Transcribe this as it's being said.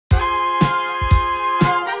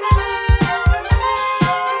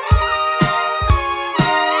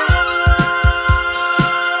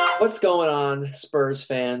What's going on, Spurs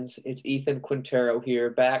fans? It's Ethan Quintero here,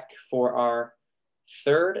 back for our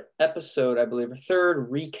third episode, I believe, or third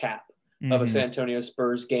recap of a San Antonio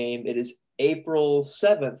Spurs game. It is April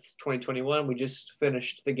 7th, 2021. We just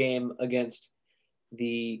finished the game against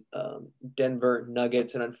the Denver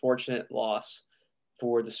Nuggets, an unfortunate loss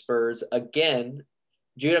for the Spurs. Again,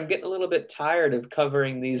 Jude, I'm getting a little bit tired of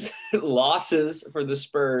covering these losses for the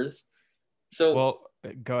Spurs. Well,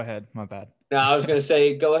 go ahead. My bad. No, I was going to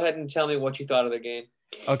say, go ahead and tell me what you thought of the game.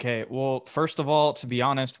 Okay. Well, first of all, to be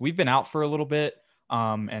honest, we've been out for a little bit.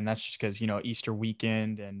 And that's just because, Easter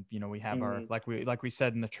weekend and, we have our, like we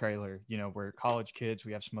said in the trailer, we're college kids.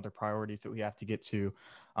 We have some other priorities that we have to get to.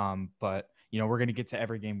 But, we're going to get to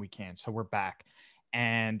every game we can. So we're back.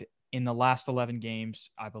 And in the last 11 games,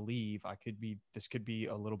 I believe this could be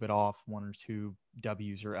a little bit off, one or two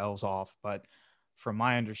W's or L's off. But from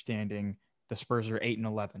my understanding, the Spurs are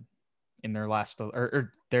 8-11 in their last,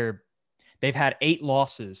 they've had 8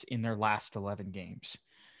 losses in their last 11 games.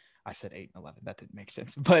 I said 8-11. That didn't make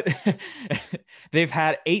sense, but they've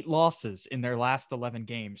had 8 losses in their last 11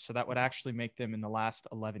 games. So that would actually make them in the last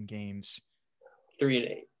 11 games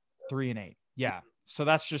 3-8. 3-8. Yeah. So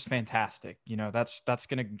that's just fantastic. That's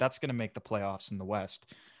going to make the playoffs in the West.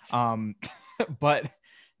 But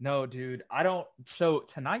no, dude, so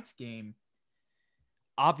tonight's game,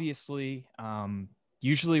 obviously,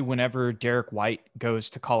 usually whenever Derek White goes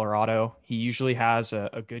to Colorado, he usually has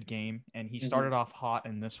a good game, and he started off hot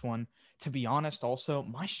in this one. To be honest, also,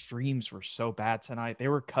 my streams were so bad tonight. They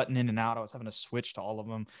were cutting in and out. I was having to switch to all of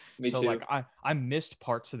them. Me too. I missed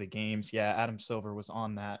parts of the games. Yeah, Adam Silver was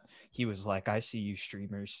on that. He was like, I see you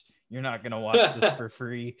streamers. You're not going to watch this for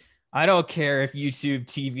free. I don't care if YouTube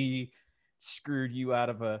TV screwed you out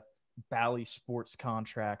of a Bally Sports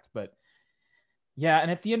contract, but yeah,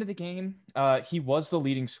 and at the end of the game, he was the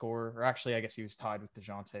leading scorer, or actually, I guess he was tied with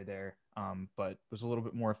DeJounte there, but was a little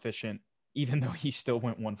bit more efficient, even though he still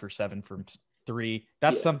went 1 for 7 from 3.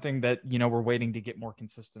 That's something that, we're waiting to get more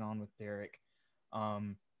consistent on with Derek.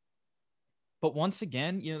 But once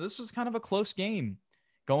again, this was kind of a close game.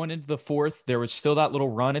 Going into the fourth, there was still that little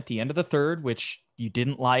run at the end of the third, which you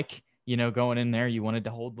didn't like. Going in there, you wanted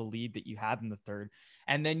to hold the lead that you had in the third.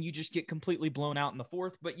 And then you just get completely blown out in the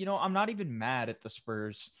fourth. But, I'm not even mad at the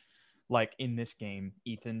Spurs, in this game,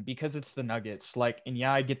 Ethan, because it's the Nuggets. And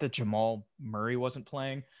yeah, I get that Jamal Murray wasn't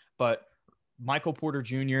playing, but Michael Porter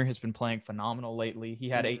Jr. has been playing phenomenal lately. He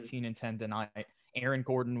had 18 and 10 tonight. Aaron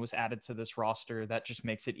Gordon was added to this roster. That just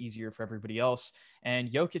makes it easier for everybody else. And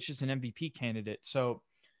Jokic is an MVP candidate. So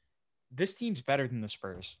this team's better than the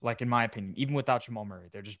Spurs, in my opinion, even without Jamal Murray.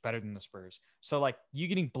 They're just better than the Spurs. So, you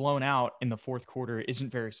getting blown out in the fourth quarter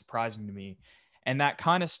isn't very surprising to me. And that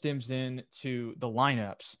kind of stems into the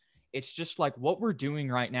lineups. It's just what we're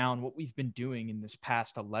doing right now and what we've been doing in this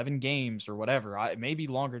past 11 games or whatever, maybe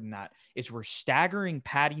longer than that, is we're staggering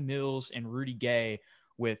Patty Mills and Rudy Gay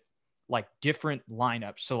with, different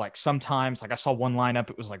lineups. So, sometimes, I saw one lineup,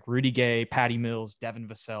 it was Rudy Gay, Patty Mills, Devin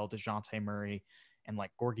Vassell, DeJounte Murray, and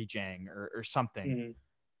Gorgie Jang or something.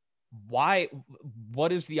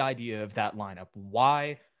 What is the idea of that lineup?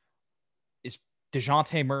 Why is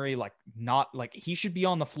DeJounte Murray not he should be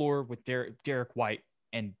on the floor with Derek White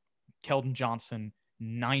and Keldon Johnson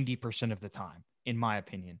 90% of the time, in my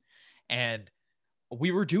opinion. And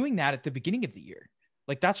we were doing that at the beginning of the year.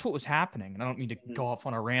 That's what was happening. And I don't mean to go off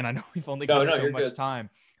on a rant. I know we've only got so much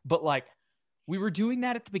time, but we were doing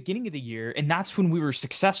that at the beginning of the year, and that's when we were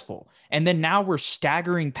successful. And then now we're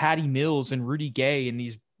staggering Patty Mills and Rudy Gay in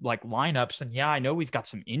these lineups. And yeah, I know we've got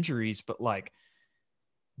some injuries, but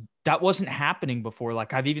that wasn't happening before.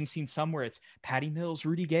 I've even seen somewhere it's Patty Mills,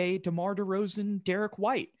 Rudy Gay, DeMar DeRozan, Derek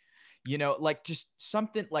White. Just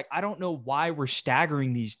something I don't know why we're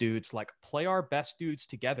staggering these dudes. Play our best dudes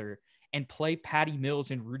together and play Patty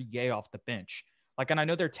Mills and Rudy Gay off the bench. And I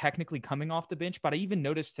know they're technically coming off the bench, but I even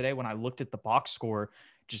noticed today when I looked at the box score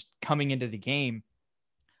just coming into the game,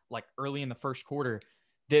 early in the first quarter,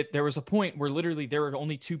 that there was a point where literally there were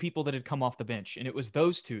only 2 people that had come off the bench, and it was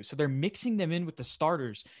those 2. So they're mixing them in with the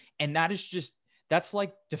starters. And that's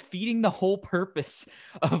defeating the whole purpose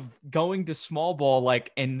of going to small ball,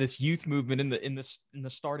 and this youth movement in the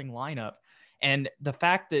starting lineup. And the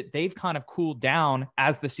fact that they've kind of cooled down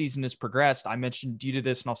as the season has progressed, I mentioned due to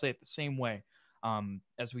this, and I'll say it the same way.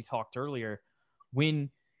 As we talked earlier, when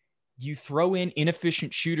you throw in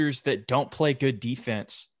inefficient shooters that don't play good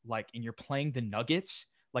defense, and you're playing the Nuggets,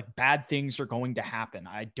 bad things are going to happen.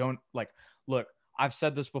 I don't look, I've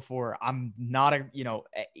said this before. I'm not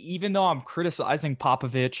even though I'm criticizing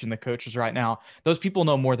Popovich and the coaches right now, those people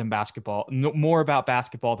know more about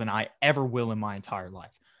basketball than I ever will in my entire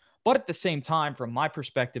life. But at the same time, from my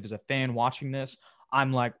perspective as a fan watching this,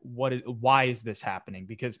 I'm like, why is this happening?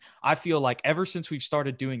 Because I feel like ever since we've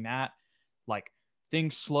started doing that, like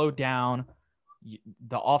things slow down,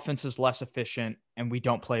 the offense is less efficient, and we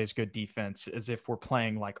don't play as good defense as if we're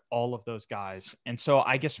playing like all of those guys. And so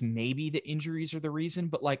I guess maybe the injuries are the reason,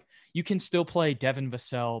 but like you can still play Devin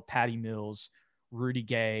Vassell, Patty Mills, Rudy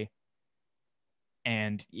Gay.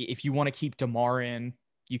 And if you want to keep DeMar in,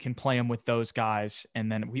 you can play him with those guys.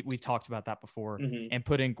 And then we've talked about that before, and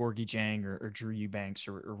put in Gorgie Jang or Drew Eubanks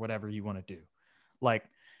or whatever you want to do. Like,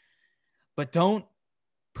 but don't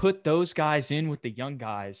put those guys in with the young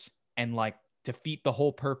guys and like defeat the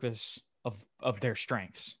whole purpose of their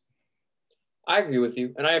strengths. I agree with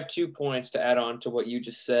you. And I have 2 points to add on to what you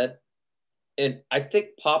just said. And I think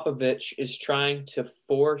Popovich is trying to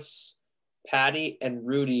force Patty and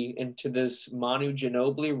Rudy into this Manu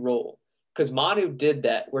Ginobili role. Because Manu did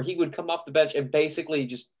that, where he would come off the bench and basically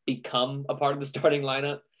just become a part of the starting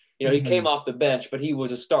lineup. He came off the bench, but he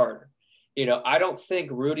was a starter. I don't think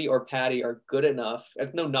Rudy or Patty are good enough.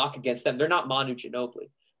 That's no knock against them. They're not Manu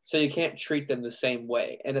Ginobili. So you can't treat them the same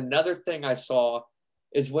way. And another thing I saw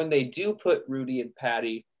is when they do put Rudy and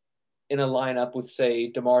Patty in a lineup with, say,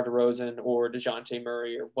 DeMar DeRozan or DeJounte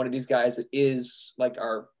Murray or one of these guys that is like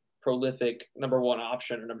our prolific number 1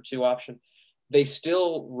 option or number 2 option, they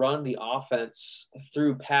still run the offense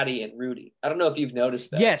through Patty and Rudy. I don't know if you've noticed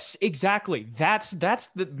that. Yes, exactly. That's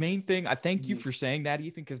the main thing. I thank you for saying that,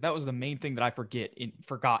 Ethan, because that was the main thing that I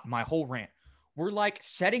forgot my whole rant. We're like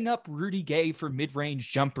setting up Rudy Gay for mid-range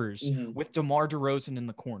jumpers with DeMar DeRozan in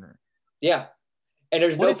the corner. Yeah. And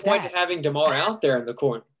there's no point to having DeMar out there in the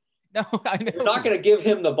corner. No, I know. You're not going to give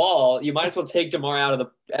him the ball. You might as well take DeMar out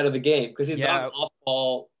of the game because he's not an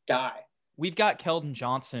off-ball guy. We've got Keldon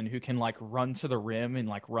Johnson who can like run to the rim and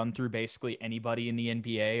like run through basically anybody in the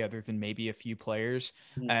NBA other than maybe a few players.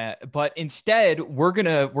 But instead, we're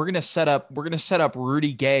gonna set up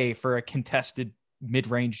Rudy Gay for a contested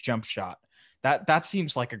mid-range jump shot. That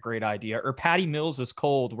seems like a great idea. Or Patty Mills is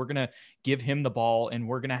cold. We're gonna give him the ball and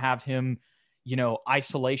we're gonna have him,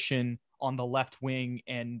 isolation on the left wing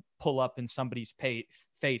and pull up in somebody's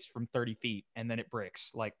face from 30 feet and then it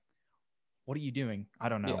bricks. Like, what are you doing? I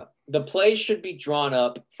don't know. Yeah. The plays should be drawn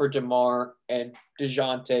up for DeMar and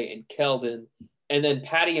DeJounte and Keldon, and then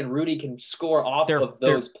Patty and Rudy can score off of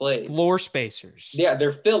those plays. Floor spacers. Yeah,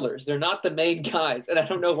 they're fillers. They're not the main guys. And I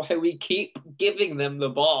don't know why we keep giving them the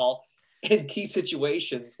ball in key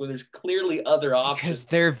situations when there's clearly other options. Because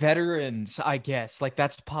they're veterans, I guess. Like,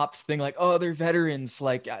 that's Pop's thing. Like, oh, they're veterans.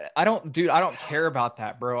 Like, I don't care about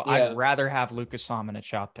that, bro. Yeah. I'd rather have Lucas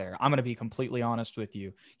Samanic out there. I'm going to be completely honest with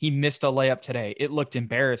you. He missed a layup today. It looked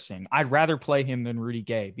embarrassing. I'd rather play him than Rudy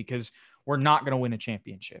Gay because we're not going to win a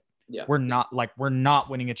championship. Yeah. We're not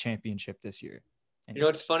winning a championship this year. Anyways.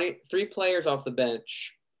 What's funny? 3 players off the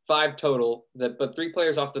bench, 5 total, but 3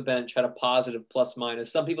 players off the bench had a positive plus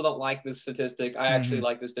minus. Some people don't like this statistic. I actually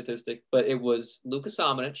like this statistic, but it was Lucas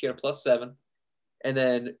Samanic. She had a +7. And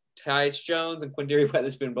then Tyus Jones and Quintero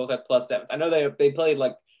Weatherspoon both had +7s. I know they played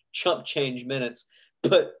like chump change minutes,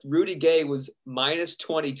 but Rudy Gay was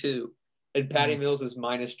 -22 and Patty Mills is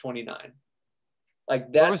 -29.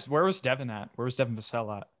 Like that. Where was Devin at? Where was Devin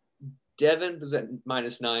Vassell at? Devin was at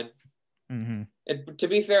 -9. And to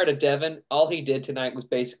be fair to Devin, all he did tonight was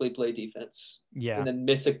basically play defense. Yeah. And then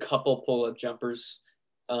miss a couple pull-up jumpers.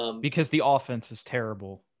 Because the offense is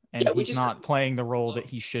terrible. And he's not playing the role that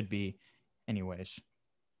he should be anyways.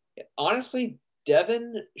 Honestly,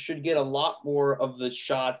 Devin should get a lot more of the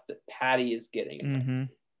shots that Patty is getting.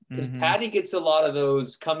 Because Patty gets a lot of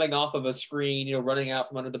those coming off of a screen, running out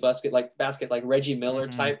from under the basket like Reggie Miller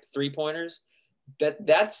type 3-pointers.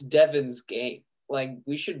 That's Devin's game. Like,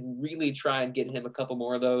 we should really try and get him a couple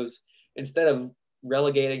more of those instead of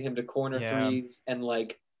relegating him to corner threes and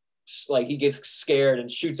like he gets scared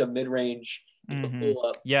and shoots a mid-range pull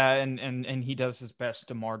up. Yeah, and he does his best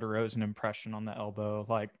DeMar DeRozan impression on the elbow.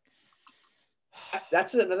 Like,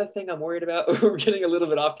 that's another thing I'm worried about. We're getting a little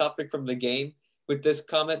bit off topic from the game with this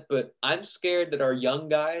comment, but I'm scared that our young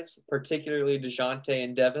guys, particularly DeJounte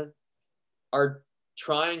and Devin, are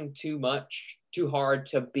trying too hard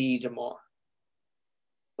to be DeMar.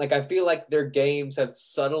 Like, I feel like their games have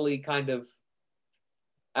subtly kind of,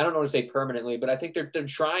 I don't want to say permanently, but I think they're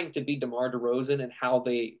trying to be DeMar DeRozan and how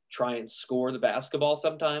they try and score the basketball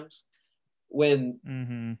sometimes. When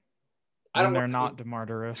they're not DeMar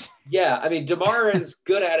DeRozan. Yeah, I mean, DeMar is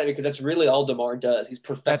good at it because that's really all DeMar does. He's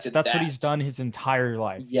perfected that's what he's done his entire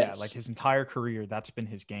life. Yes. Yeah, like his entire career, that's been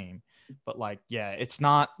his game. But like, yeah, it's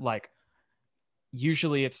not like,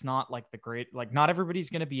 usually it's not like the great, like not everybody's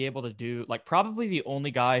going to be able to do, like probably the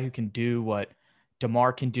only guy who can do what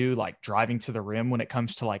DeMar can do, like driving to the rim when it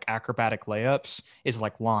comes to like acrobatic layups, is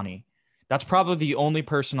like Lonnie. That's probably the only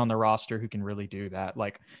person on the roster who can really do that.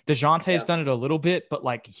 Like DeJounte has done it a little bit, but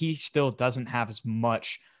like he still doesn't have as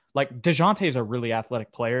much. Like DeJounte is a really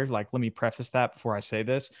athletic player. Like, let me preface that before I say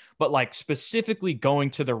this, but like specifically going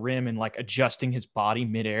to the rim and like adjusting his body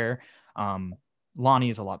midair, Lonnie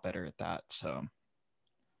is a lot better at that. So,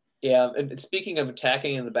 yeah. And speaking of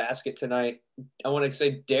attacking in the basket tonight, I want to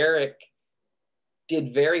say Derek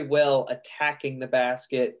did very well attacking the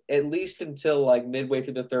basket, at least until like midway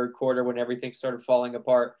through the third quarter when everything started falling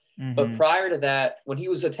apart. But prior to that, when he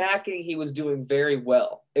was attacking, he was doing very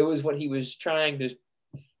well. It was when he was trying to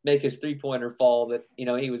make his three-pointer fall that,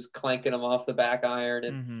 he was clanking them off the back iron,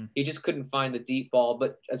 and he just couldn't find the deep ball.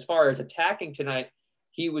 But as far as attacking tonight,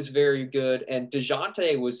 he was very good. And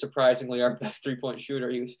DeJounte was surprisingly our best three-point shooter.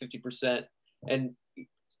 He was 50%. And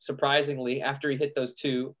surprisingly, after he hit those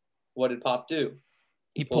two, what did Pop do?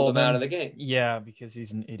 He pulled him out of the game. Yeah, because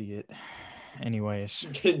he's an idiot. Anyways,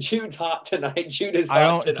 Jude's hot tonight. Jude is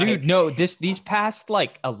hot tonight. Dude, no, these past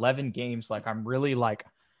like 11 games, like I'm really like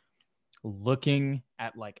looking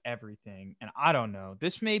at like everything, and I don't know,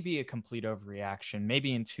 this may be a complete overreaction.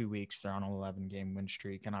 Maybe in 2 weeks they're on an 11-game win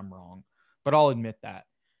streak and I'm wrong, but I'll admit that.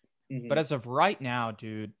 But as of right now,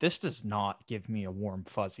 dude, this does not give me a warm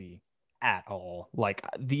fuzzy at all. Like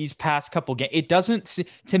these past couple games, it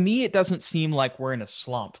doesn't seem like we're in a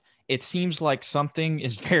slump. It seems like something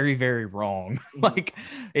is very, very wrong. Like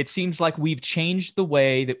it seems like we've changed the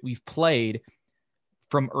way that we've played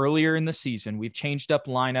from earlier in the season. We've changed up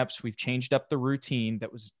lineups. We've changed up the routine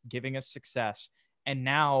that was giving us success. And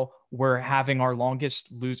now we're having our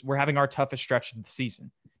we're having our toughest stretch of the season.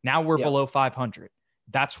 Now we're below 500.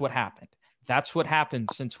 That's what happened. That's what happened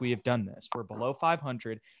since we have done this. We're below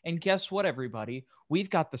 500. And guess what, everybody? We've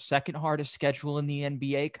got the second hardest schedule in the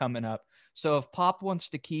NBA coming up. So if Pop wants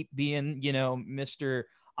to keep being, Mr.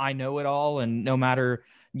 I know it all, and no matter,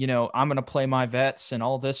 I'm going to play my vets and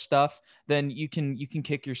all this stuff, then you can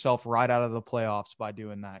kick yourself right out of the playoffs by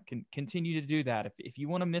doing that. Continue to do that. If you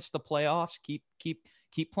want to miss the playoffs,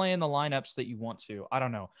 keep playing the lineups that you want to. I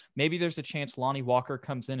don't know. Maybe there's a chance Lonnie Walker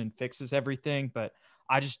comes in and fixes everything, but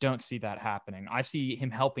I just don't see that happening. I see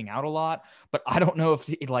him helping out a lot, but I don't know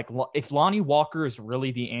if Lonnie Walker is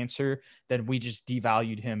really the answer, then we just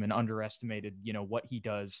devalued him and underestimated, what he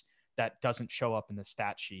does that doesn't show up in the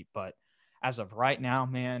stat sheet. But as of right now,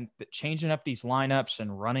 man, changing up these lineups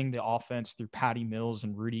and running the offense through Patty Mills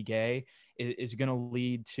and Rudy Gay is going to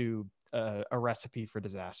lead to a recipe for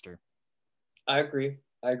disaster. I agree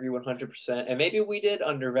 100%. And maybe we did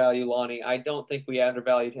undervalue Lonnie. I don't think we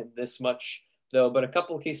undervalued him this much, though. But a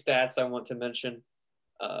couple of key stats I want to mention.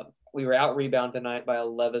 We were out rebound tonight by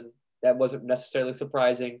 11. That wasn't necessarily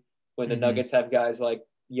surprising when the Nuggets have guys like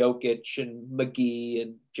Jokic and McGee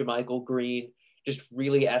and JaMychal Green, just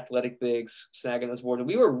really athletic bigs snagging those boards. And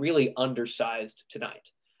we were really undersized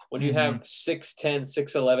tonight. When you have 6'10",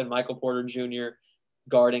 6'11", Michael Porter Jr.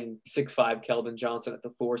 guarding 6'5", Keldon Johnson at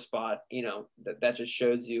the 4 spot, that just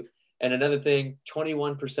shows you. And another thing,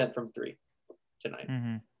 21% from 3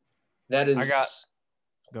 tonight. That is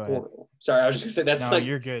Go horrible. ahead. Sorry, I was just going to say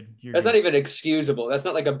you're good. That's not even excusable. That's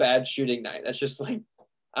not like a bad shooting night. That's just like,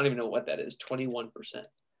 I don't even know what that is. 21%.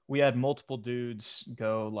 We had multiple dudes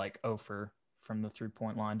go like 0 from the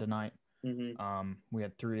 3-point line tonight. We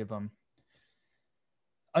had 3 of them.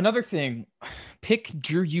 Another thing, pick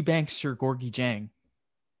Drew Eubanks or Gorgie Jang.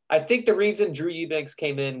 I think the reason Drew Eubanks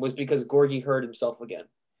came in was because Gorgie hurt himself again.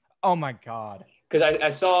 Oh my God. Because I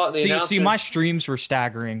saw the announcers. See, my streams were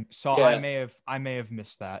staggering, so yeah. I may have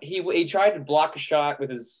missed that. He tried to block a shot with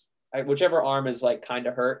his whichever arm is like kind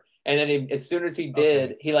of hurt, and then as soon as he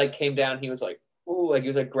did, he like came down. He was like, ooh, like he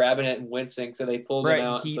was like grabbing it and wincing. So they pulled him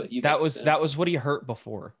out. That was what he hurt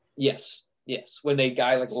before. Yes. When the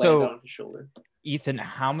guy like landed on his shoulder. Ethan,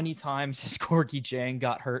 how many times has Gorgie Jang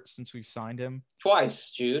got hurt since we've signed him?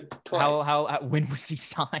 Twice, Jude. Twice. When was he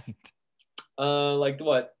signed? Like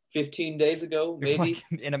what? 15 days ago, maybe.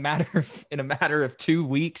 Like in a matter of 2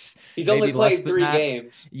 weeks. He's only played 3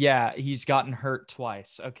 games. Yeah, he's gotten hurt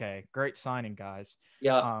twice. Okay, great signing, guys.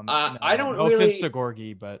 Yeah, I don't no offense to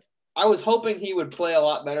Gorgie, but I was hoping he would play a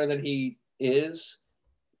lot better than he is,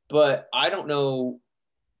 but I don't know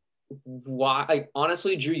why. Like,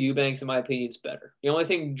 honestly, Drew Eubanks, in my opinion, is better. The only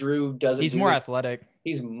thing Drew doesn't. He's more athletic.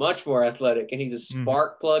 He's much more athletic, and he's a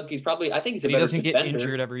spark plug. He's probably. I think he's a better defender. He doesn't get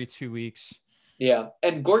injured every 2 weeks. Yeah,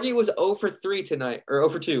 and Gorgie was 0 for 3 tonight, or 0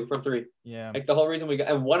 for 2 from 3. Yeah, like the whole reason we got,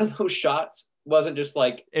 and one of those shots wasn't just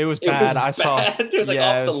like it was bad. I saw it was like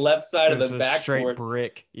off the left side of the backboard, straight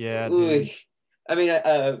brick. Yeah, dude. I mean,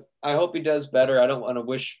 I hope he does better. I don't want to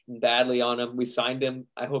wish badly on him. We signed him.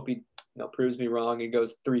 I hope he proves me wrong and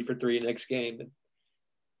goes 3 for 3 next game.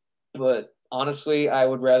 But honestly, I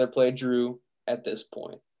would rather play Drew at this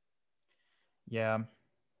point. Yeah.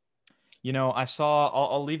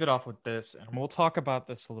 I'll leave it off with this, and we'll talk about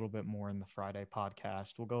this a little bit more in the Friday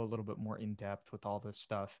podcast. We'll go a little bit more in depth with all this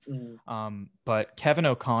stuff. Mm-hmm. But Kevin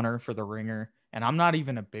O'Connor for the Ringer, and I'm not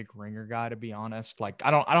even a big Ringer guy, to be honest. Like,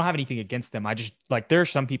 I don't have anything against them. I just, like, there are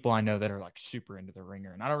some people I know that are like super into the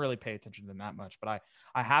Ringer, and I don't really pay attention to them that much, but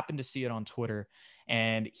I happened to see it on Twitter,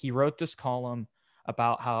 and he wrote this column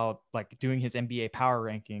about how, like, doing his NBA power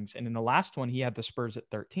rankings, and in the last one he had the Spurs at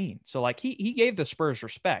 13. So like he gave the Spurs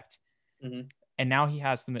respect. Mm-hmm. And now he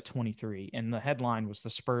has them at 23. And the headline was the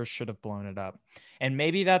Spurs should have blown it up. And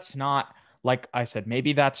maybe that's not, like I said,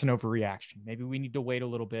 maybe that's an overreaction. Maybe we need to wait a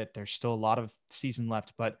little bit. There's still a lot of season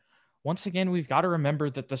left. But once again, we've got to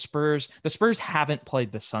remember that the Spurs haven't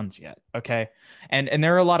played the Suns yet. Okay. And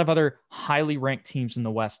there are a lot of other highly ranked teams in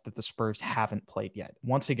the West that the Spurs haven't played yet.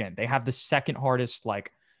 Once again, they have the second hardest,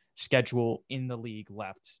 like, schedule in the league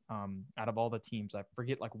left out of all the teams. I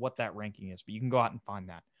forget like what that ranking is, but you can go out and find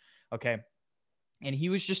that. Okay. And he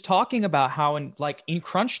was just talking about how in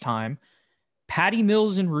crunch time, Patty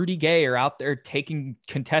Mills and Rudy Gay are out there taking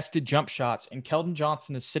contested jump shots, and Keldon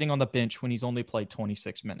Johnson is sitting on the bench when he's only played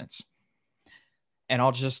 26 minutes. And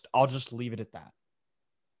I'll just leave it at that.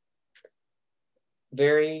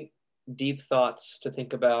 Very deep thoughts to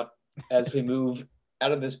think about as we move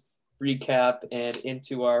out of this recap and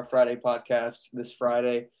into our Friday podcast this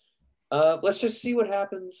Friday. Let's just see what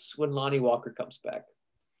happens when Lonnie Walker comes back.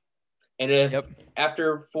 And if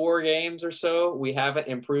after 4 games or so we haven't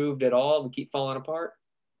improved at all, we keep falling apart,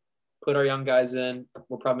 put our young guys in.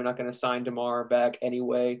 We're probably not going to sign DeMar back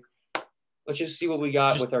anyway. Let's just see what we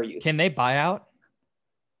got with our youth. Can they buy out?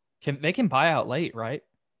 They can buy out late, right?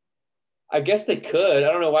 I guess they could.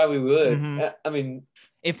 I don't know why we would. Mm-hmm. I mean,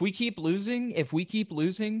 if we keep losing,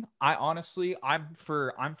 I'm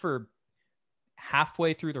for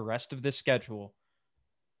halfway through the rest of this schedule,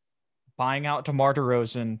 buying out DeMar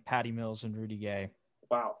DeRozan, Patty Mills, and Rudy Gay.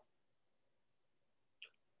 Wow.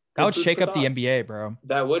 That would shake up the NBA, bro.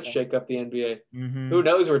 That would shake up the NBA. Mm-hmm. Who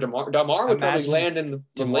knows where DeMar would probably land in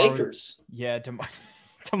the Lakers.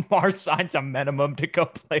 DeMar signs a minimum to go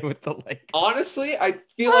play with the Lakers. Honestly, I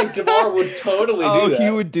feel like DeMar would totally do that.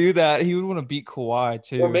 He would do that. He would want to beat Kawhi,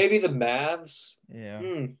 too. Or maybe the Mavs. Yeah.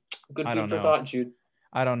 Good food for thought, Jude.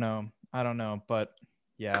 I don't know. But,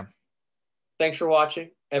 yeah. Thanks for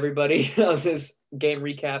watching, everybody, on this game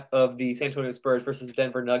recap of the San Antonio Spurs versus the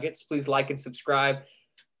Denver Nuggets. Please like and subscribe.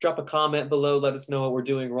 Drop a comment below. Let us know what we're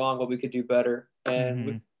doing wrong, what we could do better.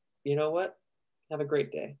 And you know what? Have a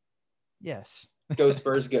great day. Yes. Go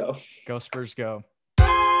Spurs, go. Go Spurs, go.